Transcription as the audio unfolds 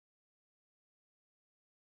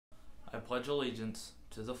pledge allegiance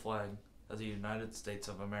to the flag of the United States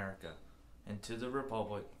of America and to the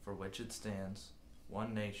republic for which it stands,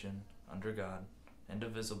 one nation, under God,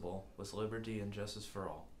 indivisible, with liberty and justice for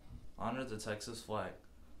all. Honor the Texas flag.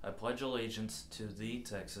 I pledge allegiance to thee,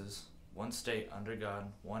 Texas, one state under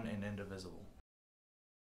God, one and indivisible.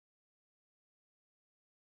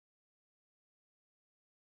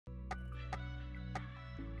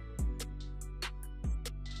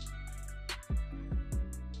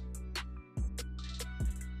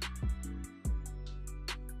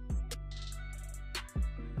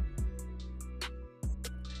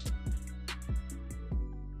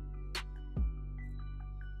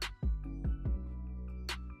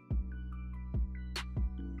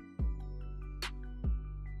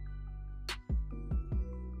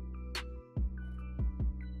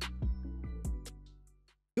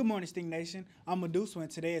 Good morning, Sting Nation. I'm Medusa, and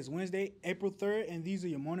today is Wednesday, April 3rd, and these are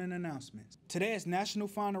your morning announcements. Today is National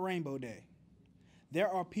Find a Rainbow Day. There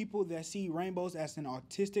are people that see rainbows as an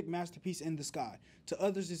artistic masterpiece in the sky. To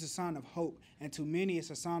others, it's a sign of hope, and to many, it's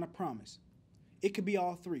a sign of promise. It could be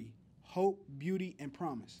all three: hope, beauty, and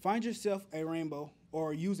promise. Find yourself a rainbow,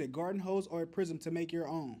 or use a garden hose or a prism to make your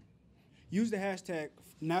own. Use the hashtag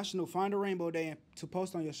National Find a Rainbow Day to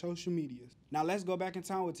post on your social medias. Now let's go back in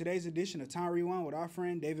time with today's edition of Time Rewind with our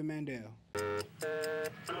friend David Mandel.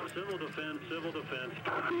 Civil defense.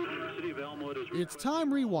 City of Elmwood is... It's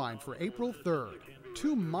Time Rewind for April 3rd.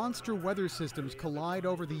 Two monster weather systems collide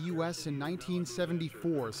over the U.S. in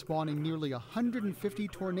 1974, spawning nearly 150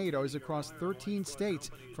 tornadoes across 13 states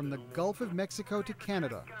from the Gulf of Mexico to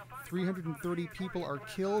Canada. 330 people are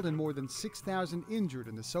killed and more than 6,000 injured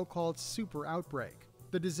in the so-called super outbreak.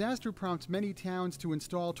 The disaster prompts many towns to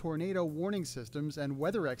install tornado warning systems and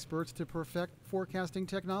weather experts to perfect forecasting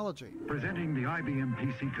technology. Presenting the IBM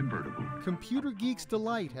PC Convertible. Computer geeks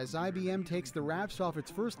delight as IBM takes the wraps off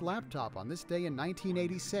its first laptop on this day in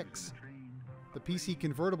 1986. The PC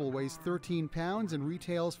Convertible weighs 13 pounds and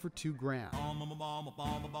retails for $2 grand.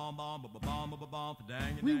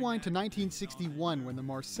 Rewind to 1961 when the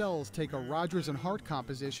Marcells take a Rodgers and Hart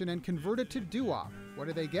composition and convert it to doo-wop. What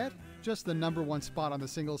do they get? Just the #1 spot on the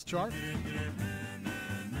singles chart.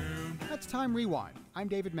 That's Time Rewind. I'm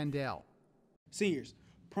David Mandel. Seniors,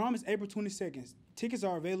 prom is April 22nd. Tickets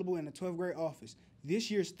are available in the 12th grade office. This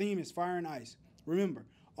year's theme is Fire and Ice. Remember,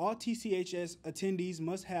 all TCHS attendees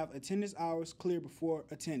must have attendance hours clear before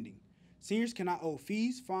attending. Seniors cannot owe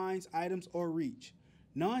fees, fines, items, or reach.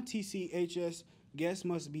 Non-TCHS guests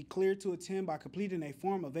must be cleared to attend by completing a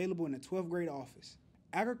form available in the 12th grade office.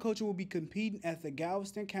 Agriculture will be competing at the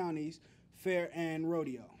Galveston County's Fair and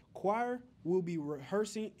Rodeo. Choir will be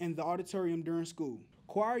rehearsing in the auditorium during school.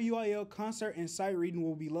 Choir UIL concert and sight reading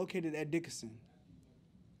will be located at Dickinson.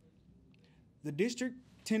 The district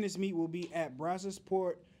tennis meet will be at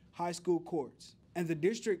Brazosport High School courts. And the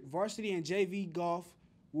district varsity and JV golf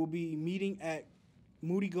will be meeting at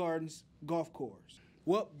Moody Gardens golf course.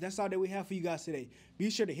 Well, that's all that we have for you guys today. Be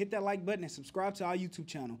sure to hit that like button and subscribe to our YouTube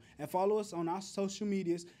channel. And follow us on our social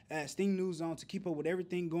medias at Sting News Zone to keep up with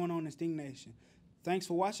everything going on in Sting Nation. Thanks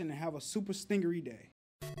for watching and have a super stingery day.